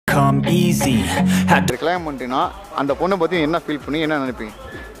come easy. Claim பண்ணிட்டீங்கன்னா அந்த பொண்ணை பற்றி என்ன ஃபீல் பண்ணி என்ன நினைப்பீங்க?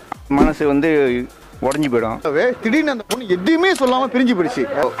 மனசு வந்து உடஞ்சி போயிடும். திடீர்னு அந்த பொண்ணு எதுவுமே சொல்லாமல் பிரிஞ்சு போயிடுச்சு.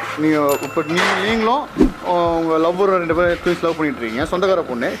 நீங்கள் இப்போ நீங்களும் உங்கள் லவ்வர் 2 பேரும் ட்வின்ஸ் லவ் பண்ணிட்டு இருக்கீங்க, சொந்தக்கார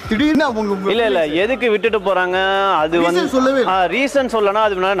பொண்ணு. திடீர்னு அவங்க இல்லை எதுக்கு விட்டுட்டு போகிறாங்க அது வந்து சொல்லவே ரீசன் சொல்லனா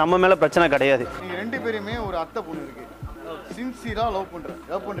அது நம்ம மேலே பிரச்சனை கிடையாது. நீங்கள் 2 பேருமே ஒரு அத்தை பொண்ணு இருக்கு, சின்சியராக லவ்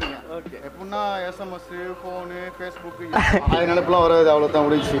பண்ணுறீங்க. ஓகே, எப்படின்னா எஸ்எம்எஸ், ஃபோனு, ஃபேஸ்புக்கு அது நினைப்பெல்லாம் வராது, அவ்வளோதான்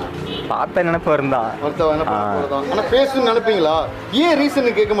முடிச்சு. பார்த்த நினைப்பு இருந்தா ஆனால் பேசணும்னு நினைப்பீங்களா? ஏன்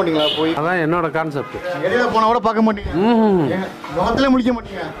ரீசன் கேட்க மாட்டீங்களா? போய் அதான் என்னோட கான்செப்ட். எதிர போனால் கூட பார்க்க மாட்டீங்க, முகத்திலே முடிக்க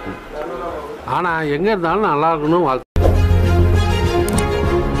மாட்டீங்க. ஆனால் எங்கே இருந்தாலும் நல்லா இருக்கணும் வாழ்க்கை.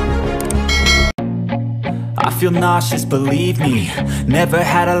 I feel nauseous, believe me. Never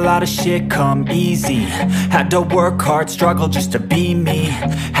had a lot of shit come easy. Had to work hard, struggle just to be me.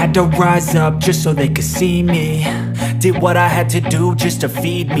 Had to rise up just so they could see me. Did what I had to do just to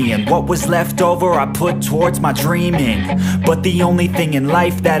feed me. And what was left over I put towards my dreaming. But the only thing in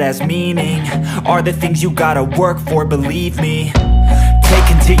life that has meaning are the things you gotta work for, believe me. Take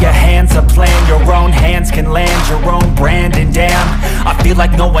into your hands a plan, your own hands can land your own brand. And damn, I feel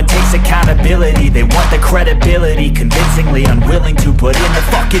like no one takes accountability. They want the credibility, convincingly unwilling to put in the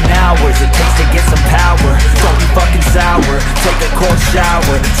fucking hours it takes to get some power. Don't be fucking sour, take a cold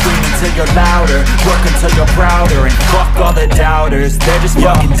shower, scream until you're louder, work until you're prouder. And fuck all the doubters, they're just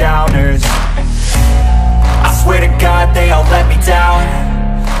fucking downers. I swear to God they all let me down.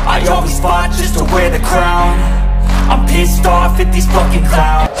 I always fought just to wear the crown. I'm pissed off at these fucking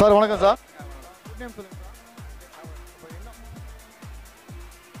clowns. Sir வணக்கம் sir.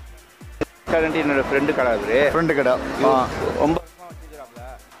 என்னோட friend கடை. Friend கடை ரொம்ப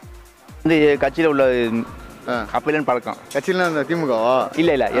வந்து கட்சியில் உள்ள அப்பையில பழக்கம். கட்சியில் அந்த திமுகவா?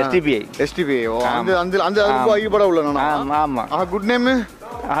 இல்லை எஸ்டிபிஐ. அந்த ஈடுபாட உள்ள. ஆமாம். குட் நேம்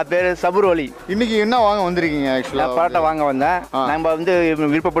பேர் சபுர் ஒலி. இன்னைக்கு என்ன வாங்க வந்திருக்கீங்க? ஆக்சுவலாக பரோட்டா வாங்க வந்தேன். நம்ம வந்து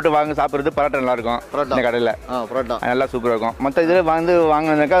விருப்பப்பட்டு வாங்க சாப்பிட்றது பரோட்டா நல்லா இருக்கும். இந்த கடையில் பரோட்டா நல்லா சூப்பராக இருக்கும். மற்ற இதில்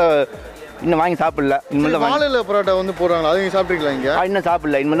வாங்கினாக்கா இன்னும் வாங்கி சாப்பிடல. இனிமேல் வாழையில பரோட்டா வந்து போடுறாங்களா, அது சாப்பிட்ருக்கலாம்? இங்கே இன்னும்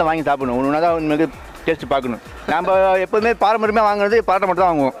சாப்பிடல, இனிமேல் தான் வாங்கி சாப்பிடணும். ஒன்று தான் இனிமேல் டேஸ்ட் பார்க்கணும். நம்ம எப்போதுமே பாரம்பரியமாக வாங்குறது பரோட்டா மட்டும்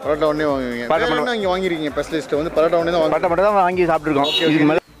தான் வாங்குவோம். பரோட்டா ஒன்றே வாங்குவீங்க? பரோட்டா மட்டும் இங்கே வாங்கிருக்கீங்க? ஸ்பெஷலிஸ்ட் வந்து பரோட்டா ஒன்றே தான் பரோட்டா மட்டும் தான் வாங்கி சாப்பிட்ருக்கோம். இதுக்கு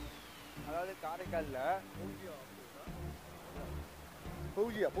மேலே அதாவது காரைக்காலில்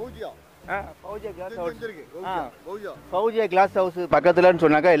பௌஜியா கிளாஸ் ஹவுஸ் பக்கத்துலன்னு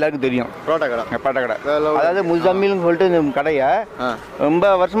சொன்னாக்கா எல்லாருக்கும் தெரியும். பரோட்டா கடை. அதாவது முசம்மில்னு சொல்லிட்டு இந்த கடையை ரொம்ப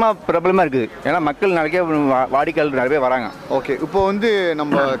வருஷமா பிரபலமா இருக்குது. ஏன்னா மக்கள் நிறைய வாடிக்கையாளர் நிறைய பேர் வராங்க. ஓகே, இப்போ வந்து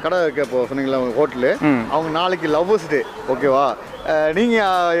நம்ம கடை இருக்க இப்போ சொன்னீங்களா ஹோட்டலு, அவங்க நாளைக்கு லவ்வர்ஸ் டே, ஓகேவா? நீங்க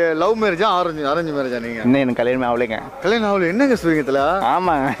லவ் மேரேஜா அரேஞ்ச் மேரேஜா? நீங்க இன்னும் எனக்கு கல்யாணம் ஆகலைங்க. கல்யாணம் ஆகல? என்னங்க சொல்றீங்க?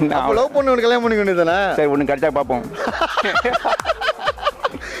 ஆமாங்க. அப்போ லவ் பண்ணவனுக்கு கல்யாணம் பண்ணிக்க வேண்டியதானே? சரி, ஒன்று கிடைச்சா பார்ப்போம்.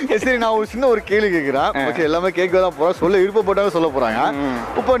 சரி, நான் ஒரு சின்ன ஒரு கேள்வி கேட்குறேன். ஓகே, எல்லாமே கேட்க தான் போகிறேன், சொல்ல விருப்பப்பட்டாங்க சொல்ல போகிறாங்க.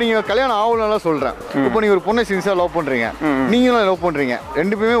 இப்போ நீங்கள் கல்யாணம் ஆகலாம் சொல்கிறேன். இப்போ நீங்கள் ஒரு பொண்ணை சின்சியராக லவ் பண்ணுறீங்க, நீங்களும் லவ் பண்ணுறீங்க,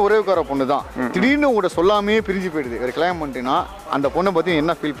 2 பேருமே ஒரே உட்கார பொண்ணு தான். திடீர்னு உங்கள்கிட்ட சொல்லாமே பிரிஞ்சு போயிடுது. ஒரு கல்யாணம் பண்ணிட்டீங்கன்னா அந்த பொண்ணை பற்றி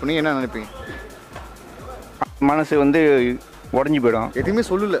என்ன ஃபீல் பண்ணி என்ன நினைப்பீங்க? மனசு வந்து உடஞ்சி போயிடும். எதுவுமே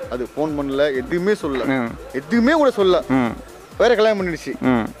சொல்லல, அது ஃபோன் பண்ணல, எதுவுமே சொல்லல, எதுவுமே கூட சொல்ல, வேற கல்யாணம் பண்ணிடுச்சு.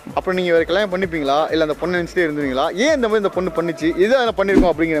 அப்புறம் நீங்க வேற கல்யாணம் பண்ணிப்பீங்களா, இல்ல அந்த பொண்ணு நினைச்சிட்டே இருந்தீங்களா? ஏன் இந்த மாதிரி இந்த பொண்ணு பண்ணிச்சு, இதை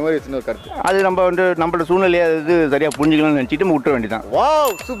பண்ணிருக்கோம் அப்படிங்கிற மாதிரி சின்ன ஒரு கருத்து. அது நம்ம வந்து நம்மளோட சூழ்நிலையை அது சரியா புரிஞ்சுக்கணும்னு நினைச்சிட்டு விட்டுற வேண்டியதான்.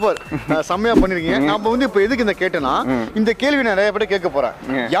 வாவ், சூப்பர், செம்மையா பண்ணிருக்கீங்க. நம்ம வந்து இப்போ எதுக்கு இந்த கேட்டேன்னா, இந்த கேள்வி நான் நிறைய பேர் கேட்க போறேன்.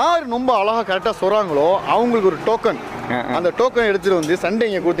 யார் ரொம்ப அழகா கரெக்டா சொல்றாங்களோ அவங்களுக்கு ஒரு டோக்கன், அந்த டோக்கன் எடுத்துட்டு வந்து சண்டே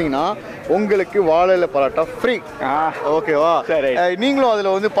இங்க கொடுத்தீங்கன்னா உங்களுக்கு வாழையில பரோட்டா ஃப்ரீ. ஓகேவா? நீங்களும்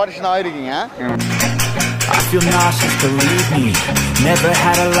அதுல வந்து partition ஆயிருக்கீங்க. I feel nauseous, believe me. Never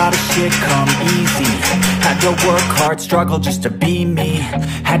had a lot of shit come easy. Had to work hard, struggle just to be me.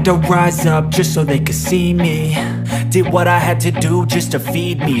 Had to rise up just so they could see me. Did what I had to do just to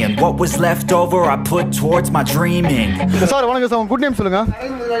feed me. And what was left over I put towards my dreaming. Sir வணக்கம் sir, good name சொல்லுங்க.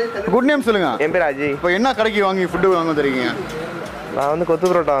 Good name சொல்லுங்க. என் பேர் அஜய். இப்போ என்ன கடைக்கு வாங்கி food வாங்க வந்துருக்கீங்க? நான் வந்து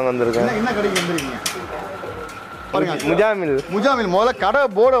கொத்து பரோட்டா வாங்க வந்திருக்கேன். என்ன கடைக்கு வந்துருக்கீங்க? முஜாமில். முதல்ல கடை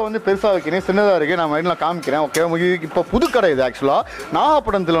போர்டை வந்து பெருசாக வைக்கிறேன், சின்னதாக இருக்குது, நான் மைண்டில் காமிக்கிறேன். ஓகே, இப்போ புது கடை இது. ஆக்சுவலாக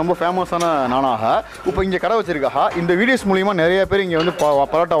நாகப்பட்டினத்தில் ரொம்ப ஃபேமஸான நானாக இப்போ இங்கே கடை வச்சிருக்கா. இந்த வீடியோஸ் மூலிமா நிறைய பேர் இங்கே வந்து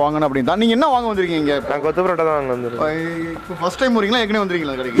பரோட்டா வாங்கணும் அப்படின்னு தான். நீங்கள் என்ன வாங்க வந்திருக்கீங்க? நான் கொத்து பரோட்டா தான் வாங்க வந்திருக்கேன். இப்போ ஃபர்ஸ்ட் டைம் வரீங்களா, ஏற்கனவே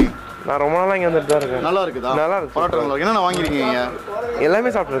வந்துருக்கீங்களா கடைக்கு? நான் ரொம்ப நாளாக இங்கே வந்துட்டு தான் இருக்கேன். நல்லா இருக்குதா? நல்லா இருக்கு. பரோட்டா என்னென்ன வாங்கிருக்கீங்க?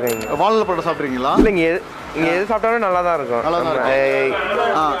 எல்லாமே சாப்பிட்ருக்கேன். வாழையில பரோட்டா சாப்பிட்ருக்கீங்களா? இல்லை, இங்கே எது சாப்பிட்டாலும் நல்லா தான் இருக்கும். நல்லா தான் இருக்கும்.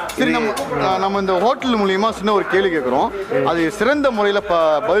 சரி, நம்ம இந்த ஹோட்டல் மூலியமா சின்ன ஒரு கேள்வி கேட்குறோம். அது சிறந்த முறையில்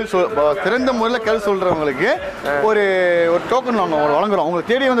சிறந்த முறையில் கேள்வி சொல்றவங்களுக்கு ஒரு டோக்கன் நாங்கள் வழங்குறோம்.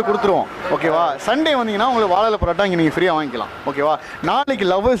 உங்களுக்கு தேடி வந்து கொடுத்துருவோம். ஓகேவா? சண்டே வந்தீங்கன்னா உங்களுக்கு வாழை பரோட்டா இங்கே நீங்கள் ஃப்ரீயாக வாங்கிக்கலாம். ஓகேவா? நாளைக்கு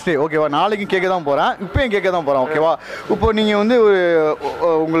லவ்வர்ஸ் டே. ஓகேவா? நாளைக்கு கேட்க தான் போகிறேன், இப்போயும் கேட்க தான் போகிறேன். ஓகேவா? இப்போ நீங்கள் வந்து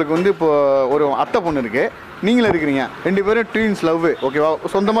உங்களுக்கு வந்து இப்போ ஒரு அத்தை பொண்ணு இருக்கு, நீங்களும் இருக்கிறீங்க, 2 பேரும் ட்வீன்ஸ் லவ். ஓகேவா?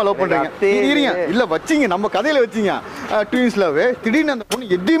 சொந்தமாக லவ் பண்ணுறீங்க இல்லை வச்சிங்க, நம்ம கதையில் வச்சிங்க ட்வீன்ஸ் லவ். திடீர்னு அந்த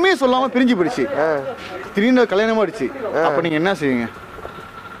பொண்ணு எதுவுமே சொல்லாமல் பிரிஞ்சு போயிடுச்சு, திடீர்னு கல்யாணமாக ஆயிடுச்சு. அப்போ நீங்கள் என்ன செய்வீங்க?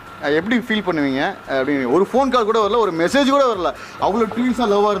 எப்படி ஃபீல் பண்ணுவீங்க? அப்படின்னு ஒரு ஃபோன் கால் கூட வரல, ஒரு மெசேஜ் கூட வரல, அவ்வளோ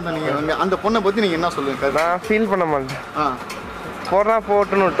ட்வீன்ஸாக லவ்வாக இருந்தா நீங்கள் அந்த பொண்ணை பற்றி நீங்கள் என்ன சொல்லுவீங்க? நான் ஃபீல் பண்ண மாட்டேன்.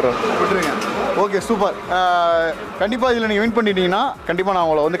 போட்டுன்னு விட்டுருங்க. Okay, super. கண்டிப்பாக இதில் நீங்கள் வின் பண்ணிட்டீங்கன்னா கண்டிப்பாக நான்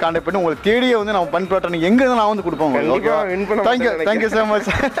உங்களை வந்து கான்டாக்ட் பண்ணி உங்களுக்கு தேடியே வந்து நான் பன் பரோட்டா நீங்கள் எங்கே நான் வந்து கொடுப்போம். Thank you so much.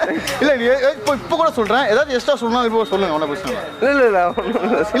 இல்லை இப்போ கூட சொல்கிறேன், ஏதாவது எக்ஸ்ட்ரா சொல்லணும் இப்போ சொல்லுங்கள், ஒன்றும் பிரச்சனை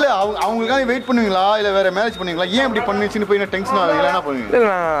இல்லை. அவங்களுக்காக வெயிட் பண்ணுவீங்களா இல்லை வேறு மேரேஜ் பண்ணுவீங்களா? ஏன் இப்படி பண்ணிச்சுன்னு போய் டென்ஷன் ஆகுது, என்ன பண்ணுவீங்க? இல்லை,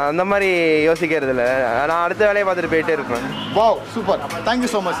 நான் அந்த மாதிரி யோசிக்கிறது இல்லை, நான் அடுத்த வேலையை பார்த்துட்டு போயிட்டே இருப்பேன். Wow, super.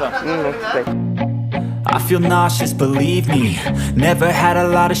 Thank you so much sir. I feel nauseous, believe me. Never had a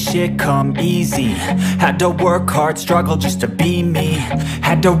lot of shit come easy. Had to work hard, struggle just to be me.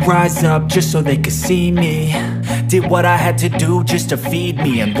 Had to rise up just so they could see me. Did what I had to do just to feed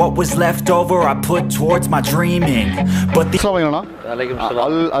me. And what was left over I put towards my dreaming. But the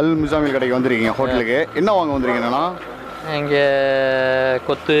அல் முசாமில் கடைக்கு வந்திருக்கீங்க, ஹோட்டலுக்கு. என்ன வாங்க வந்திருக்கீங்கன்னா இங்கே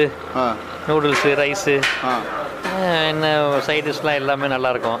கொத்து, noodles, rice, என்ன side டிஷ்லாம் எல்லாமே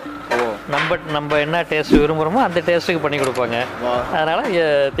நல்லாயிருக்கும். நம்ம என்ன டேஸ்ட் விரும்புகிறோமோ அந்த டேஸ்ட்டுக்கு பண்ணி கொடுப்பாங்க. அதனால் இங்கே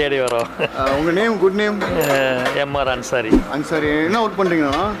தேடி வரோம். உங்கள் name, good name? MR Ansari. என்ன ஒர்க்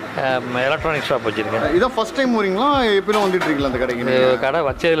பண்ணுறீங்கன்னா? எலக்ட்ரானிக் ஷாப் வச்சுருக்கேன். இதான் ஃபர்ஸ்ட் டைம் வரீங்களா? எப்படிலாம் வந்துட்டு இருக்கீங்களா அந்த கடைக்கு? கடை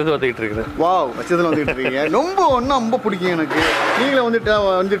வச்சதுலேருந்து வந்துக்கிட்டு இருக்குது. வச்சதுல வந்துட்டு இருக்கீங்க. ரொம்ப பிடிக்கும் எனக்கு. நீங்களே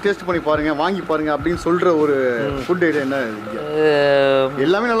வந்து டேஸ்ட் பண்ணி பாருங்க, வாங்கி பாருங்க அப்படின்னு சொல்கிற ஒரு ஃபுட் ஐட்டம் என்ன?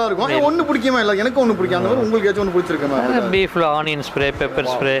 எல்லாமே நல்லா இருக்கும். ஒன்று பிடிக்குமா? இல்லை, எனக்கு ஒன்று பிடிக்கும். அந்த மாதிரி உங்களுக்கு ஏதாச்சும் ஒன்று பிடிச்சிருக்கேன்? பீஃபில் ஆனியன் ஸ்ப்ரே,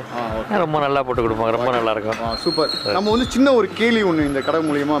 பெப்பர் ஸ்ப்ரே ரொம்ப நல்லா போட்டு கொடுப்பாங்க, ரொம்ப நல்லா இருக்கும். சூப்பர். நம்ம வந்து சின்ன ஒரு கேள்வி ஒன்று இந்த கடை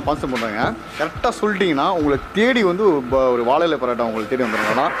மூலியமா ஸ்பான்சர் பண்ணுறாங்க. கரெக்டாக சொல்லிட்டீங்கன்னா உங்களை தேடி வந்து ஒரு வாழை பரோட்டா உங்களுக்கு தேடி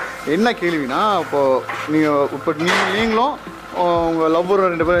வந்துடுறாங்கன்னா என்ன கேள்வினா, நீங்களும் உங்கள் லவ்வர்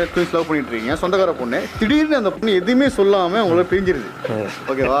 2 பேரும் ட்வின்ஸ் லவ் பண்ணிட்டு இருக்கீங்க, சொந்தக்கார பொண்ணு. திடீர்னு அந்த பொண்ணு எதுவுமே சொல்லாமல் உங்களை பிரிஞ்சிருது.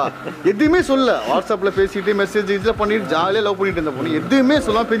 ஓகேவா? எதுவுமே சொல்ல, வாட்ஸ்அப்பில் பேசிட்டு மெசேஜ் இதெல்லாம் பண்ணிட்டு ஜாலியாக லவ் பண்ணிட்டு இருந்த பொண்ணு எதுவுமே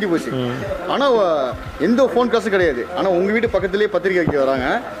சொல்லாமல் பிரிஞ்சு போச்சு. ஆனால் எந்த ஃபோன் காசும் கிடையாது. ஆனால் உங்கள் வீட்டு பக்கத்துலேயே பத்திரிக்கை வைக்க வராங்க,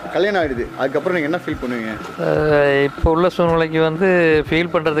 கல்யாணம் ஆகிடுது. அதுக்கப்புறம் நீங்கள் என்ன ஃபீல் பண்ணுவீங்க? இப்போ உள்ள சூழ்நிலைக்கு வந்து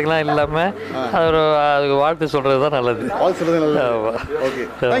ஃபீல் பண்ணுறதுக்கெலாம் இல்லாமல் அதுக்கு வாழ்த்து சொல்கிறது தான் நல்லது. வாழ்த்து சொல்கிறது நல்லது. Okay,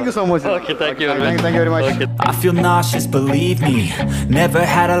 thank you so much. Okay, thank you very much. I feel nauseous, believe me. Never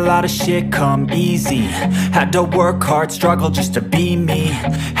had a lot of shit come easy. Had to work hard, struggle just to be me.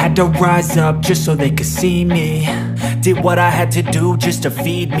 Had to rise up just so they could see me. Did what I had to do just to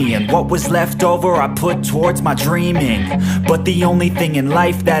feed me. And what was left over I put towards my dreaming. But the only thing in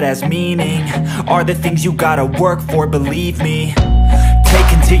life that has meaning are the things you gotta work for, believe me.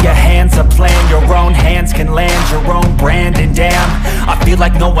 Take into your hands a plan, your own hands can land your own brand. And damn, I feel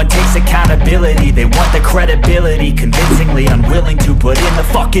like no one takes accountability. They want the credibility, convincingly unwilling to put in the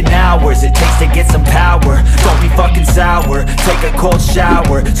fucking hours it takes to get some power. Don't be fucking sour, take a cold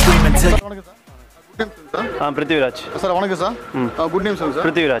shower, scream until Prithviraj sir. வணக்கம் sir. Good name sir.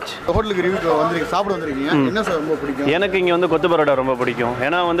 Prithviraj. ஹோட்டலுக்கு review வந்திருக்கீங்க, சாப்பிட வந்திருக்கீங்க. என்ன sir ரொம்ப பிடிக்கும்? எனக்கு இங்கே வந்து கொத்து பரோட்டா ரொம்ப பிடிக்கும்.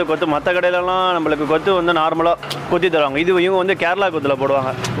 ஏன்னா வந்து கொத்து மற்ற கடையிலலாம் நம்மளுக்கு கொத்து வந்து நார்மலாக கொத்தி தருவாங்க. இவங்க வந்து கேரளா கொத்தில்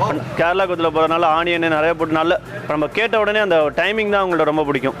போடுவாங்க. கேரளா கொத்தில் போடுறதுனால ஆனியன் நிறைய போட்டு நல்ல நம்ம கேட்ட உடனே அந்த டைமிங் தான் அவங்கள்ட்ட ரொம்ப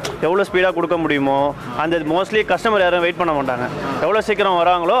பிடிக்கும். எவ்வளோ ஸ்பீடாக கொடுக்க முடியுமோ அந்த மோஸ்ட்லி கஸ்டமர் யாரும் வெயிட் பண்ண மாட்டாங்க. எவ்வளோ சீக்கிரம்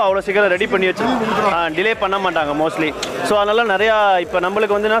வராங்களோ அவ்வளோ சீக்கிரம் ரெடி பண்ணி வச்சு டிலே பண்ண மாட்டாங்க மோஸ்ட்லி. ஸோ அதனால் நிறையா இப்போ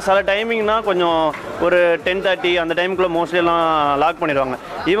நம்மளுக்கு வந்துன்னா சில டைமிங்னா கொஞ்சம் ஒரு 10:30 அந்த டைமுக்குள்ளே மோஸ்ட்லி எல்லாம் லாக் பண்ணிடுவாங்க.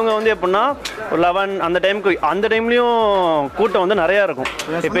 இவங்க வந்து எப்படின்னா ஒரு 11 அந்த டைமுக்கு, அந்த டைம்லேயும் கூட்டம் வந்து நிறையா இருக்கும்.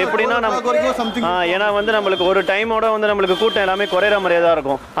 இப்போ எப்படின்னா நம்ம ஏன்னா வந்து நம்மளுக்கு ஒரு டைமோட வந்து நம்மளுக்கு கூட்டம் எல்லாமே குறையிற மாதிரியே தான்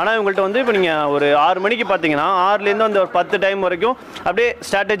இருக்கும். ஆனால் இவங்கள்ட்ட வந்து இப்போ நீங்கள் ஒரு 6 மணிக்கு பார்த்தீங்கன்னா 6லேருந்து அந்த ஒரு 10 டைம் வரைக்கும் அப்படியே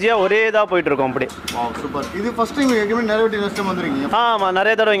ஸ்ட்ராட்டஜியாக ஒரே இதாக போயிட்டு இருக்கோம். அப்படி இது ஃபர்ஸ்ட் டைம் வந்துருக்கீங்க? ஆமாம்,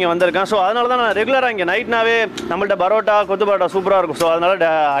 நிறைய தடவை இங்கே வந்திருக்கேன். ஸோ அதனால தான் நான் ரெகுலராக இங்கே நைட்னாவே நம்மள்ட்ட பரோட்டா கொத்து பரோட்டா சூப்பராக இருக்கும். ஸோ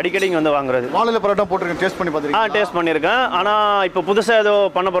அதனால அடிக்கடி இங்கே வந்து வாங்குறது. வாழை பரோட்டா போட்டிருக்கேன், டேஸ்ட் பண்ணி பார்த்துருக்கேன். டேஸ்ட் பண்ணியிருக்கேன். ஆனால் இப்போ புதுசாக ஏதோ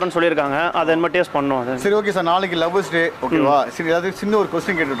பண்ண போகிறோன்னு சொல்லியிருக்காங்க. அதை நம்ம டேஸ்ட் பண்ணோம். அது சரி, ஓகே சார். நாளைக்கு லவ்வர்ஸ் டே, ஓகேவா? சரி, அதாவது சின்ன ஒரு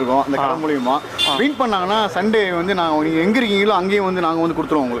கொஸ்டின் கேட்டுட்டு இருக்கோம் அந்த கடை மூலியமா. வின் பண்ணாங்கன்னா சண்டே வந்து நீங்கள் எங்கே இருக்கீங்களோ அங்கேயும் வந்து நாங்கள் வந்து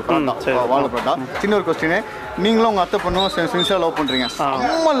கொடுத்துருவோம் உங்களுக்கு வாழை பரோட்டா. சின்ன ஒரு கொஸ்டின், நீங்களும் உங்கள் அத்தை பொண்ணும் சின்சியராக லவ் பண்ணுறீங்க,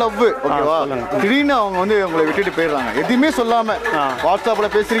 செம்ம லவ், ஓகேவா? திடீர்னு அவங்க வந்து உங்களை விட்டுட்டு போயிடுறாங்க, எதுவுமே சொல்லாம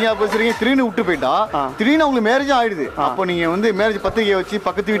வாட்ஸ்அப்பில் பேசுறீங்க, திடீர்னு விட்டு போயிட்டா, திடீர்னு உங்களுக்கு மேரேஜ் ஆயிடுது. அப்போ நீங்கள் வந்து மேரேஜ் பத்திரிகை வச்சு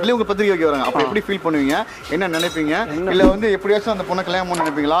பக்கத்து வீட்லேயே உங்களுக்கு பத்திரிகை வைக்க வராங்க. அப்போ எப்படி ஃபீல் பண்ணுவீங்க? என்ன நினைப்பீங்க? இல்லை வந்து எப்படியாச்சும் அந்த பொண்ணை கல்யாணம் பண்ண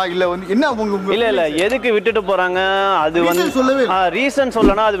நினைப்பீங்களா? இல்லை வந்து என்ன உங்களுக்கு இல்லை எதுக்கு விட்டுட்டு போகிறாங்க அது வந்து சொல்லவே ரீசன்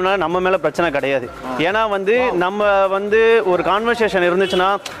சொல்லனா அது நம்ம மேலே பிரச்சனை கிடையாது. ஏன்னா வந்து நம்ம வந்து ஒரு கான்வர்சேஷன் இருந்துச்சுன்னா,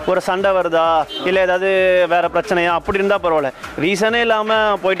 ஒரு சண்டை வருதா இல்லை ஏதாவது வேற பிரச்சனையா அப்படி இருந்தா பரவாயில்ல. ரீசனே இல்லாம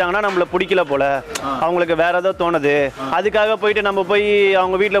போயிட்டாங்கன்னா நம்மள பிடிக்கல போல, அவங்களுக்கு வேற ஏதோ தோணுது, அதுக்காக போயிட்டு நம்ம போய்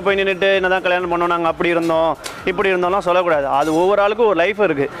அவங்க வீட்டில் போய் நின்றுட்டு என்னதான் கல்யாணம் பண்ணோம், நாங்கள் அப்படி இருந்தோம் இப்படி இருந்தோம்லாம் சொல்லக்கூடாது. அது ஒவ்வொரு ஆளுக்கும் ஒரு லைஃப்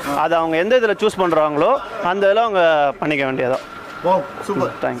இருக்கு. அது அவங்க எந்த இதில் சூஸ் பண்றாங்களோ அந்த இதில் அவங்க பண்ணிக்க வேண்டியதோ.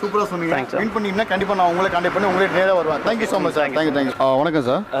 சூப்பரா சொன்னீங்க. வின் பண்ணீங்கன்னா கண்டிப்பா நான் உங்களை கான்டாக்ட் பண்ணி உங்களே நேரா வருவேன். Thank you so much sir. Thank you. வணக்கம்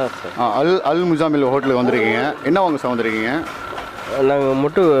சார். அல் முசாமில் ஹோட்டலுக்கு வந்திருக்கீங்க. என்ன வாங்க சார் வந்திருக்கீங்க? நாங்கள்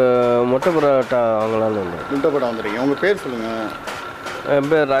முட்டை பரோட்டா வாங்கலாம்னு வந்தோம். முட்டை பரோட்டா வந்துருக்கீங்க. உங்கள் பேர் சொல்லுங்கள். என்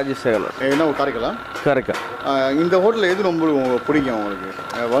பேர் ராஜசேகரன். என்ன காரைக்காலா? காரைக்கால். இந்த ஹோட்டலில் எது ரொம்ப பிடிக்கும் உங்களுக்கு?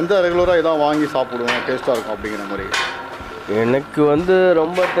 வந்து ரெகுலராக எதாவது வாங்கி சாப்பிடுவோம், டேஸ்ட்டாக இருக்கும் அப்படிங்கிற மாதிரி. எனக்கு வந்து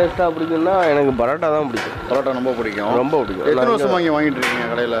ரொம்ப டேஸ்ட்டாக பிடிக்கும்னா எனக்கு பரோட்டா தான் பிடிக்கும். பரோட்டா ரொம்ப பிடிக்கும். ரொம்ப பிடிக்கும். எத்தனை வருஷம் வாங்கிட்டு இருக்கீங்க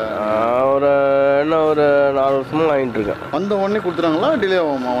கடையில்? ஒரு 4 வருஷமாக வாங்கிட்டு இருக்கேன். வந்த உடனே கொடுத்துறாங்களா டிலே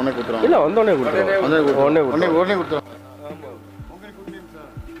ஆகுமா? உடனே கொடுத்துறாங்க? இல்லை, வந்தோடனே கொடுத்துருவோம். உடனே கொடுத்துறாங்க.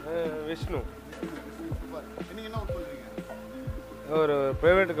 விஷ்ணு. நீங்கள் என்ன ஒர்க் பண்ணுறீங்க? ஒரு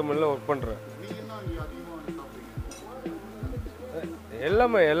ப்ரைவேட் கம்பெனியில் ஒர்க் பண்ணுறேன்.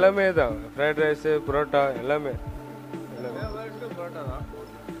 எல்லாமே தான். ஃப்ரைட் ரைஸு, பரோட்டா எல்லாமே. பரோட்டா தான்.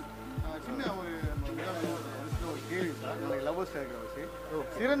 சின்ன ஒரு கேள்வி சார். லவ்வர்ஸ் வச்சு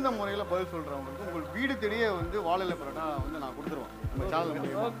சிறந்த முறையில் பதில் சொல்கிறவங்களுக்கு உங்களுக்கு வீடு தேடியே வந்து வாழையில பரோட்டா வந்து நான் கொடுத்துருவேன் நம்ம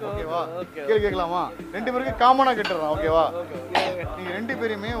சேனல். ஓகேவா? கேள்வி கேட்கலாமா? 2 பேருக்கு காமனாக கேட்டுறோம். ஓகேவா? நீங்கள் 2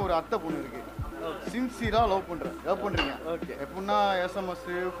 பேருமே ஒரு அத்தை பொண்ணு இருக்கு, சின்சியராக லவ் பண்ணுறீங்க. எப்படின்னா எஸ்எம்எஸ்,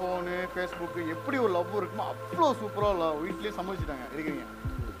 ஃபோனு, ஃபேஸ்புக்கு எப்படி ஒரு லவ் இருக்குமோ அவ்வளோ சூப்பராக வீட்லேயே சமாளிச்சுட்டாங்க இருக்கிறீங்க.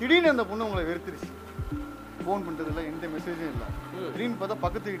 திடீர்னு அந்த பொண்ணு உங்களை வெறுத்துருச்சு, ஃபோன் பண்ணுறதில்ல, எந்த மெசேஜும் இல்லை. திடீர்னு பார்த்தா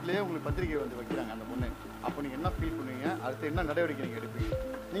பக்கத்து வீட்லேயே உங்களுக்கு பத்திரிக்கை வந்து வைக்கிறாங்க அந்த பொண்ணு. அப்போ நீங்கள் என்ன ஃபீல் பண்ணுவீங்க? அடுத்து என்ன நடவடிக்கை நீங்கள் எடுப்பீங்க?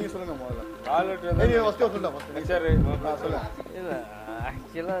 நீங்கள் சொல்லுங்கள் முதல்ல. இல்லை,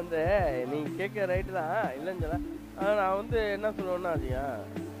 ஆக்சுவலாக வந்து நீங்கள் கேட்க ரைட்டு தான், இல்லைன்னு சொல்ல. ஆனால் நான் வந்து என்ன சொல்லுவேன்னா, அதியா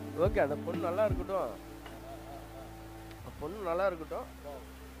ஓகே அந்த பொண்ணு நல்லா இருக்கட்டும்,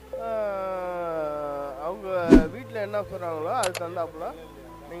 அவங்க வீட்டில் என்ன சொல்கிறாங்களோ அது தந்தாப்புல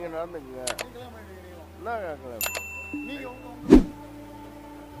நீங்கள் நடந்துக்குங்க. என்ன கேட்கலாம்?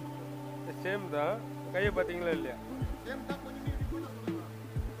 சேம் தான். கையை பார்த்தீங்களா இல்லையா?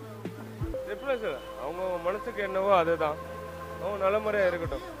 ரிப்ளேஸ் இல்லை. அவங்க மனசுக்கு என்னவோ அதுதான். அவங்க நல்ல முறையாக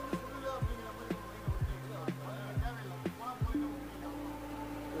இருக்கட்டும்.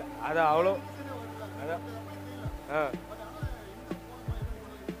 இல்லை அது அவ்வளோ அதான்.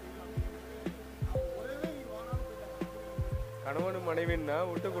 கணவன் மனைவின்னா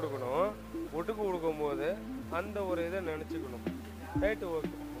விட்டு கொடுக்கணும். விட்டு கொடுக்கும்போது அந்த ஒரு இதை நினச்சிக்கணும். ரைட்டு,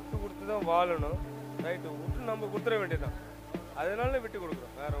 ஓகே விட்டு கொடுத்து தான் வாழணும். ரைட்டு, விட்டு நம்ம கொடுத்துட வேண்டியதுதான். அதனால விட்டு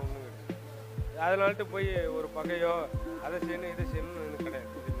கொடுக்குறோம், வேற ஒன்றும் கிடையாது. அதனால்ட்டு போய் ஒரு பகையோ அதை செய்யணும் இதை செய்யணும்னு கிடையாது.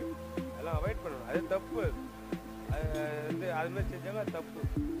 அதெல்லாம் அவாய்ட் பண்ணணும். அது தப்பு. அது வந்து அதுமாதிரி செஞ்சாலும் அது தப்பு.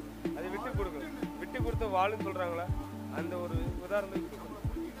 அதை விட்டு கொடுக்கணும். விட்டு கொடுத்து வாழுன்னு சொல்கிறாங்களா, அந்த ஒரு உதாரணத்துக்கு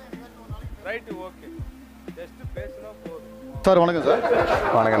ரைட்டு, ஓகே ஜஸ்ட்டு பேசினா போதும். சார் வணக்கம் சார்.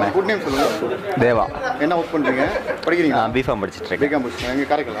 வணக்கம். குட் நேம் சொல்லுங்கள். தேவா. என்ன ஒர்க் பண்ணுறீங்க? படிக்கிறீங்களா? பிஃபார்ம் படிச்சுட்டு இருக்கேன். பிகாம் படிச்சுட்டு. எங்கே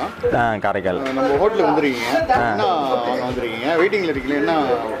காரைக்காலா? காரைக்கால். நம்ம ஹோட்டலுக்கு வந்துருக்கீங்க. என்ன வாங்க வந்துருக்கீங்க? வெயிட்டிங்கில் இருக்கீங்க. என்ன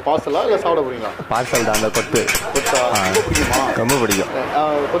பார்சலா இல்லை சாப்பிட போகிறீங்களா? பார்சல் தான். அந்த கொத்து ரொம்ப பிடிக்குமா? ரொம்ப பிடிக்கும்.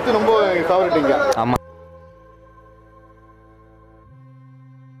 கொத்து ரொம்ப ஃபேவரட்டுங்க. ஆமாம்.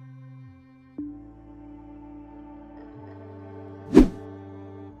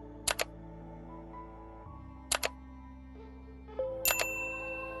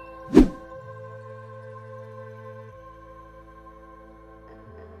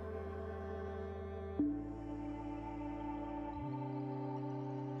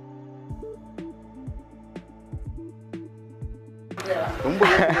 ரொம்ப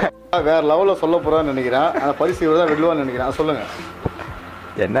வேற லெவலில் சொல்ல போகிறான்னு நினைக்கிறேன். ஆனால் பரிசு இவர் தான் வெல்லுவான்னு நினைக்கிறேன். சொல்லுங்கள்.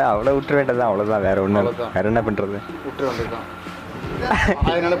 என்ன அவ்வளோ விட்டுற வேண்டியதான், அவ்வளோதான். வேற ஒன்றும் வேற என்ன பண்ணுறது? விட்டுற வேண்டியதான்.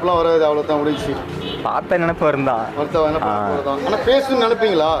 அது நினைப்பெல்லாம் வராது, அவ்வளோதான் முடிஞ்சு. பார்த்த நினைப்பு இருந்தான். ஆனால் பேசுன்னு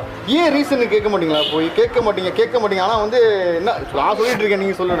நினைப்பீங்களா? ஏன் ரீசன் கேட்க மாட்டீங்களா? போய் கேட்க மாட்டீங்க. ஆனால் வந்து என்ன நான் சொல்லிட்டு இருக்கேன்,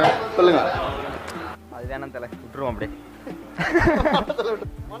 நீங்கள் சொல்லுங்க. அது வேணாம் தலை, விட்டுருவோம் அப்படியே.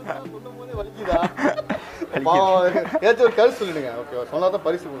 சொல்லும் போதே வலிக்குதா? ஏதாச்சும் ஒரு கருத்து சொல்லிடுங்க. ஓகே, சொன்னாதான்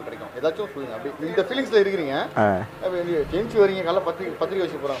பரிசு கிடைக்கும். ஏதாச்சும் சொல்லுங்க. அப்படி இந்த ஃபீலிங்ஸ்ல இருக்கிறீங்க. ஜெயிச்சு வரீங்க, காலைல பத்திரிக்கை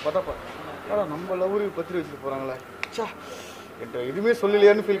வச்சு போறாங்க. பார்த்தா நம்ம லவ் பத்திரிக்கை வச்சுட்டு போறாங்களே, எதுவுமே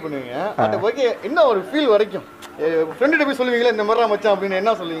சொல்லலையான்னு ஃபீல் பண்ணுவீங்க. அந்த ஓகே, என்ன ஒரு ஃபீல் வரைக்கும் ஃப்ரெண்ட்டு போய் சொல்லுவீங்களா இந்த மாதிரிலாம் மச்சான் அப்படின்னு?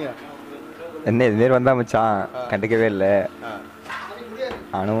 என்ன சொல்லுவீங்க? என்ன இதுமாரி வந்தா மச்சான் கண்டுக்கவே இல்லை,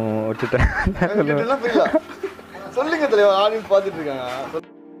 நானும் விட்டுட்டேன். சொல்லுங்க தலைவா, ஆடியன்ஸ் பார்த்துட்டு இருக்காங்க.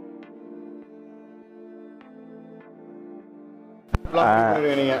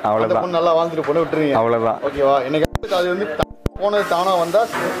 அவ்வளவுதான், நல்லா வாழ்ந்துட்டு போன விட்டுருங்க. அவ்வளவுதான். ஓகேவா? எனக்கு அது வந்து போனது தானா வந்தா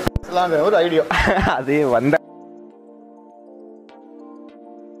ஒரு ஐடியா. அது வந்த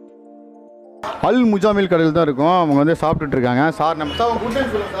அல் முஜாமில் கடையில் தான் இருக்கும். அவங்க வந்து சாப்பிட்டுட்டு இருக்காங்க. சார் நம்ம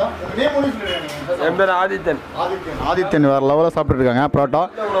என் பேர் ஆதித்தன். ஆதித்தன் வேற லெவலில் சாப்பிட்டுட்டு இருக்காங்க. பரோட்டா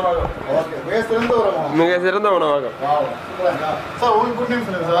மிக சிறந்த உணவாகும். சார் உங்களுக்கு குட் நேம்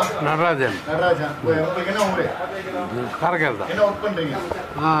சொல்லுங்க சார். நடராஜன். நடராஜன், உங்களுக்கு என்ன ஊரு? காரைக்கால் தான். என்ன ஒர்க் பண்ணுறீங்க?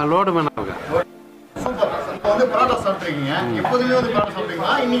 லோடு மேனாக. சூப்பர். இப்போ வந்து பரோட்டா சாப்பிட்ருக்கீங்க. எப்போதுமே வந்து பரோட்டா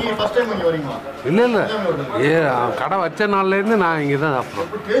சாப்பிட்றீங்களா? இன்னைக்கு ஃபர்ஸ்ட் டைம் இங்கே வரீங்களா? இல்லை இல்லை, கடை வச்ச நாள்லேருந்து நான் இங்கே தான் சாப்பிட்றோம்.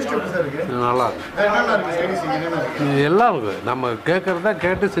 டேஸ்ட் எப்படி சார் இருக்கு? நல்லா இருக்கு. என்னென்ன இருக்கு ஸ்டைலிஷ்? என்னென்ன இருக்கு? எல்லாம் இருக்கு. நம்ம கேட்குறதா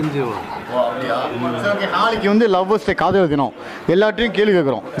கேட்டு செஞ்சுருவோம். நாளைக்கு வந்து லவ்வர்ஸ் டே, காதல் தினம். எல்லாத்தையும் கேள்வி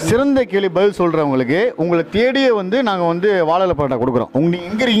கேட்குறோம். சிறந்த கேள்வி பதில் சொல்கிறவங்களுக்கு உங்களை தேடியே வந்து நாங்கள் வந்து வாழை பரோட்டா கொடுக்குறோம். நீங்கள்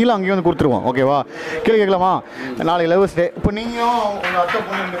எங்கே இருக்கீங்களோ அங்கேயும் வந்து கொடுத்துருவோம். ஓகேவா? கேள்வி கேட்கலாமா? நாளைக்கு லவ்வர்ஸ் டே. இப்போ நீங்களும் உங்கள் அத்தை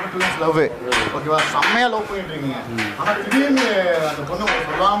பொண்ணு லவ், ஓகேவா? செம்மையாக லவ் பண்ணிட்டு இருக்கீங்க. ஆனால் திடீர்னு அந்த பொண்ணு உங்களுக்கு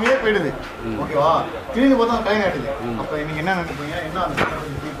சொல்லாமே போயிடுது. ஓகேவா? திடீர்னு பார்த்தா கல்யாணம் ஆகிடுது. அப்போ நீங்கள் என்ன நினைப்பீங்க? என்ன அந்த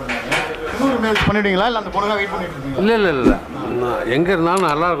ஃபீல் பண்ணுவீங்க? இன்னொரு மேரேஜ் பண்ணிடுவீங்களா? இல்லை அந்த பொண்ணுக்காக வெயிட் பண்ணிட்டு இருக்கீங்களா? இல்லை இல்லை இல்லை, எங்கே இருந்தாலும்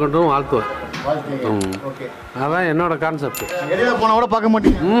நல்லா இருக்கட்டும் வாழ்த்துவேன். அதான் என்னோட கான்செப்ட். வெளியில போனா கூட பார்க்க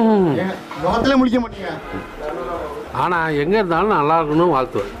மாட்டீங்க, முகத்துல முடிக்க மாட்டீங்க. ஆனால் எங்கே இருந்தாலும் நல்லா இருக்கணும்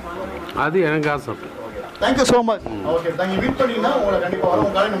வாழ்த்துவேன். அது எனக்கு concept. Thank you so much. Okay, thank you. Meet பண்ணீங்கன்னா உங்களை கண்டிப்பா வர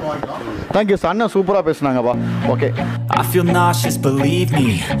உங்க காலையில நம்ம வாங்கிக்கலாம். Thank you அண்ணா, சூப்பரா பேசுனாங்கப்பா. Okay. I feel nauseous, believe me.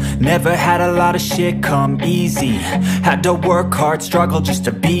 Never had a lot of shit come easy. Had to work hard, struggle just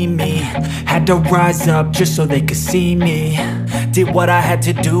to be me. Had to rise up just so they could see me. Did what I had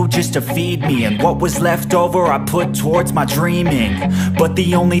to do just to feed me, and what was left over I put towards my dreaming. But the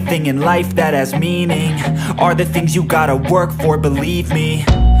only thing in life that has meaning are the things you gotta work for, believe me.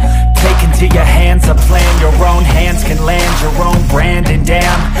 Take into your hands a plan, your own hands can land your own brand. And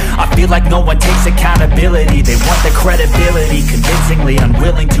damn, I feel like no one takes accountability. They want the credibility, convincingly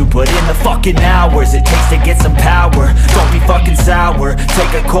unwilling to put in the fucking hours it takes to get some power. Don't be fucking sour,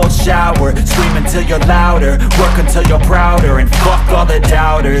 take a cold shower, scream until you're louder, work until you're prouder. And fuck all the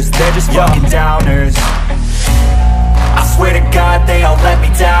doubters, they're just fucking downers. I swear to God they all let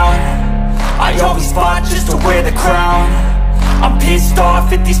me down. I always fought just to wear the crown. I'm pissed off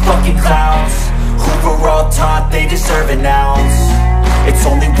at these fucking clowns who were all taught they deserve an ounce. It's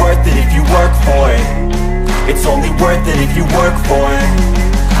only worth it if you work for it. It's only worth it if you work for it.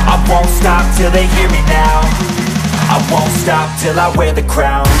 I won't stop till they hear me now. I won't stop till I wear the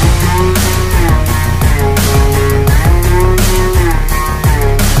crown.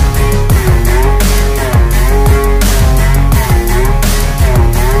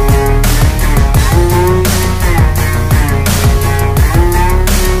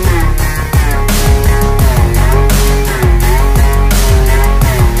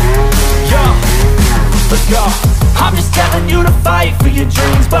 I'm just telling you to fight for your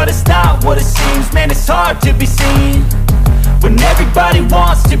dreams, but it's not what it seems. Man, it's hard to be seen when everybody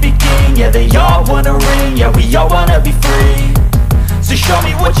wants to be king. Yeah, they all wanna ring, yeah, we all wanna be free. So show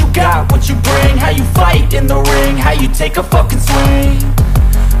me what you got, what you bring, how you fight in the ring, how you take a fucking swing.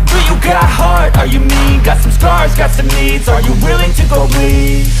 Do you got heart, are you mean? Got some scars, got some needs, are you willing to go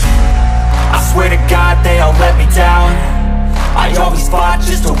bleed? I swear to God they all let me down. I always fought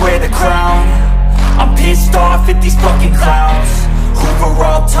just to wear the crown. I'm pissed off at these fucking clowns who were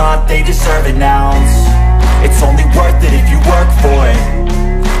all taught they deserve an ounce. It's only worth it if you work for it.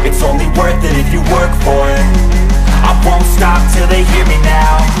 It's only worth it if you work for it. I won't stop till they hear me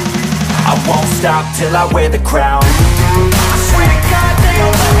now. I won't stop till I wear the crown. I swear to God they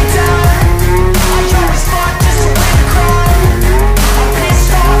all let me down. I always fought just to wear the crown. I'm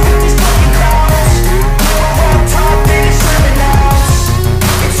pissed off at these fucking clowns who were all taught they deserve an ounce.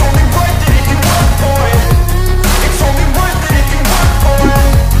 It's only worth it if you work for it. It's only worth it if you work for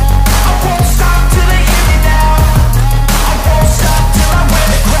it. I won't stop till they hear me now. I won't stop till I wear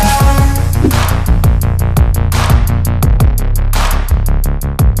the crown.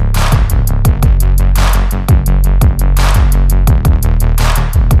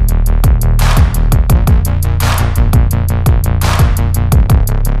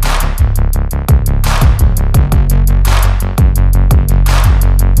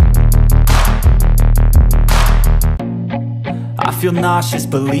 feel nauseous,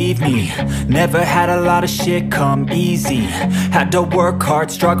 believe me. Never had a lot of shit come easy. Had to work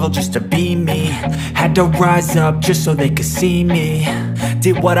hard, struggle just to be me. Had to rise up just so they could see me.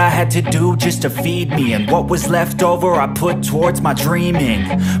 Did what I had to do just to feed me, and what was left over I put towards my dreaming.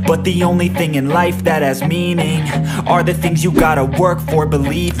 But the only thing in life that has meaning are the things you gotta work for,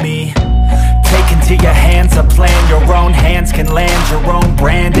 believe me. Take into your hands a plan, your own hands can land your own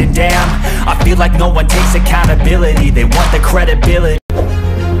brand. And damn, I feel like no one takes accountability. They want the credibility.